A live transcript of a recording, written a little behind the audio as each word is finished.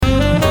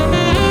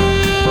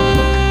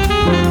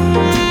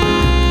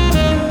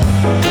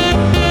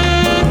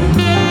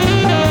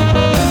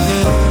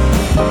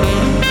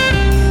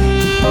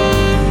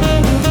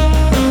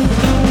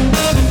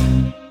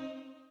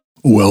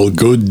Well,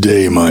 good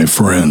day, my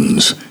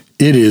friends.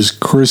 It is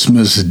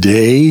Christmas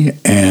Day,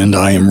 and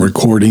I am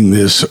recording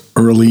this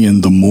early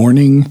in the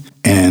morning,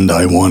 and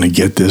I want to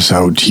get this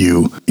out to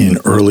you in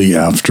early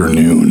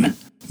afternoon.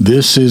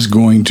 This is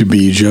going to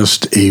be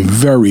just a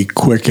very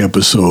quick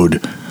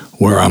episode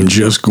where I'm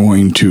just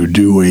going to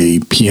do a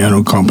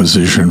piano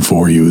composition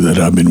for you that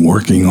I've been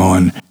working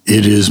on.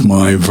 It is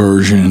my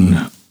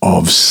version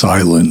of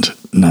Silent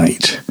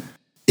Night.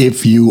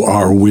 If you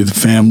are with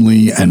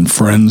family and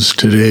friends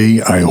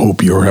today, I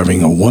hope you're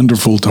having a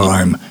wonderful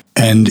time.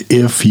 And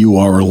if you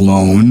are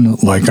alone,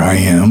 like I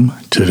am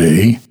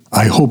today,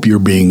 I hope you're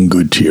being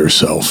good to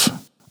yourself.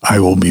 I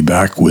will be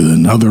back with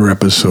another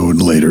episode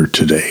later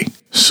today.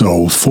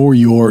 So for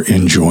your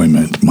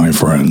enjoyment, my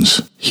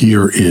friends,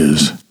 here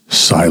is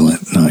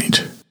Silent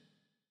Night.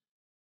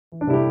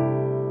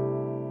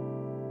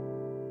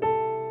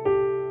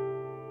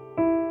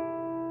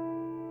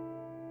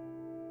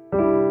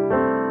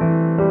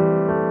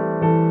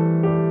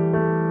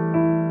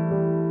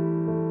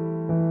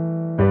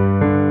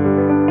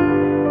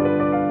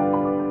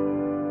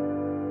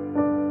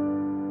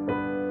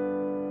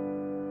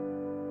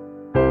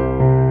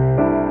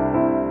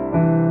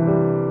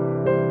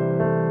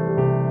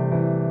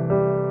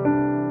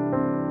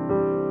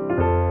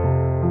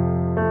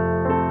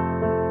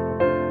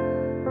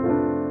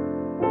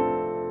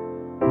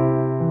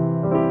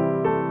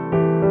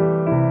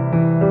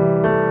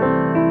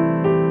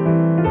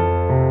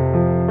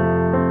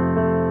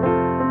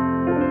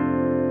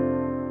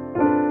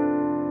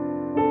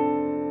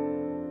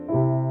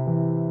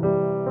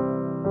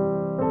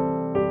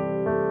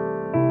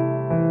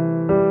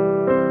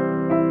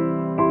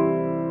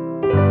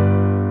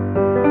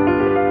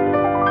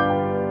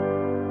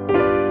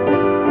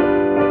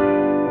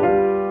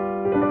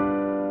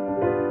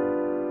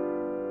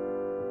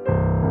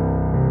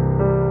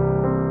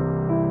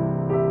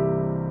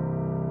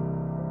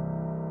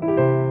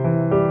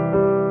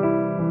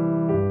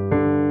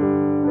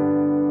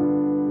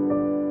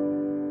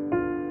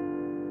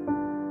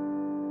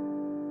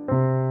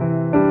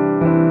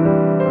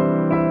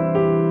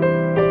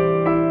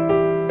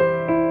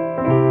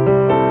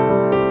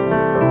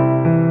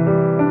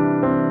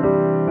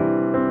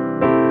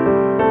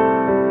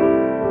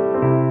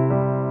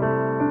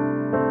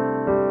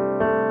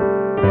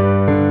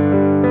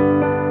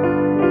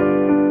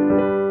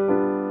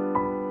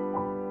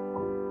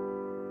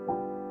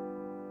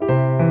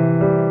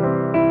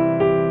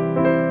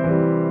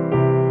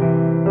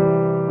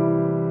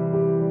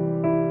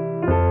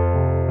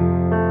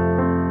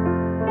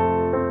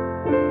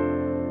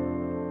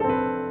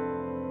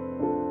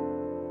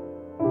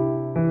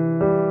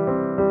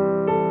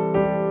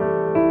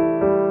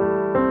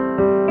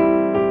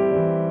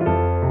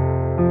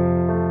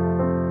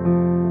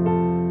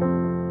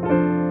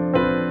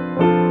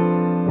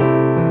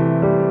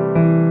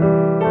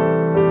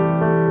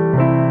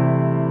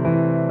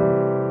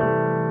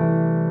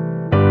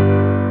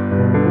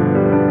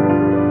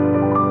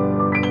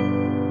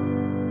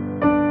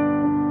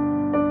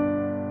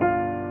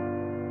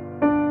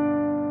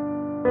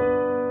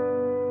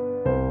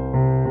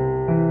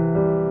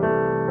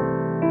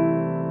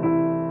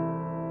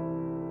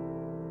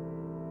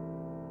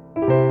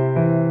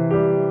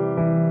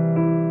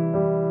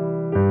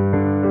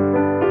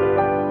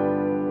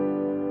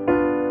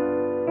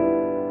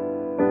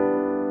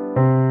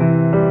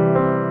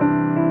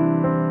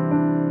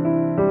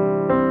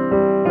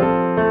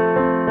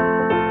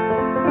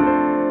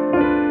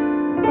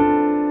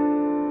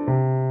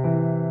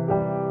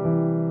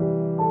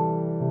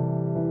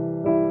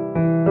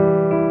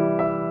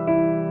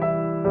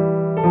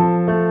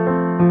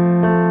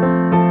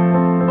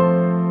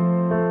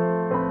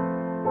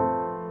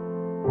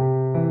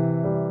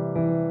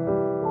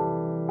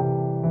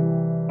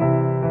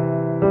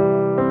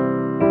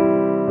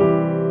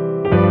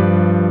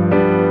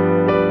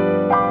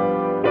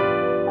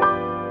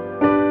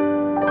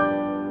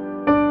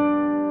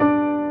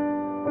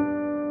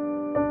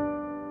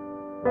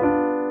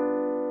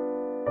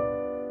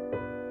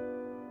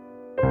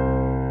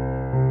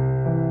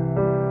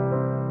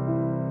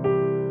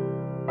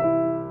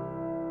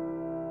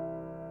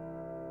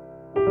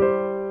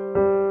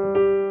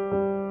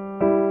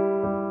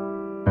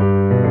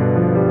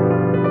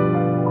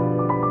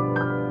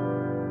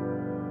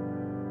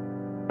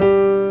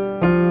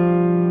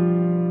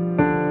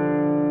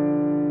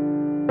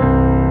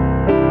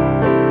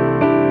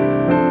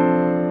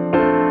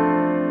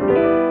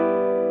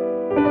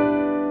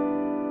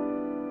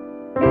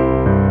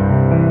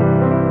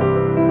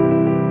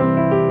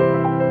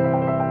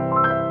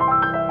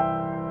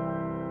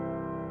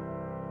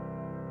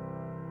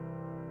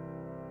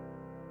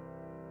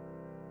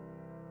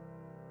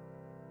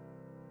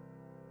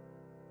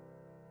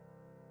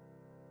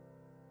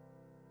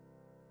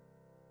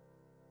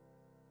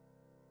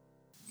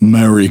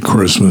 Merry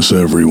Christmas,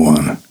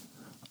 everyone.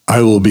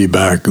 I will be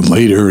back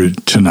later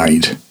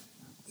tonight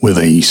with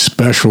a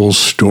special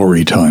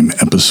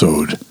Storytime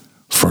episode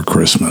for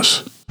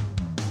Christmas.